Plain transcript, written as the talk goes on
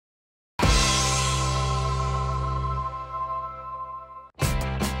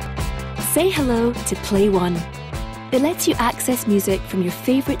Say hello to Play1. It lets you access music from your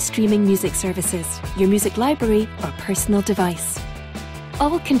favourite streaming music services, your music library or personal device.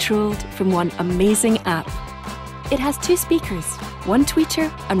 All controlled from one amazing app. It has 2 speakers, 1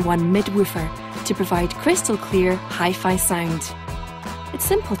 tweeter and 1 mid-woofer to provide crystal clear hi-fi sound. It's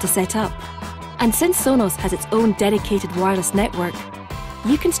simple to set up. And since Sonos has its own dedicated wireless network,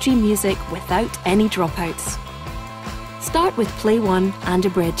 you can stream music without any dropouts. Start with Play1 and a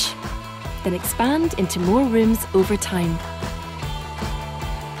bridge, then expand into more rooms over time.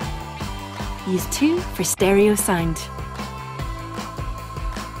 Use 2 for stereo sound.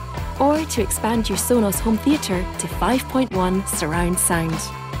 Or to expand your Sonos home theatre to 5.1 surround sound.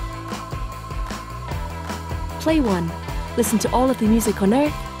 Play1. Listen to all of the music on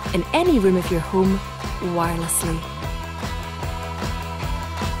Earth in any room of your home wirelessly.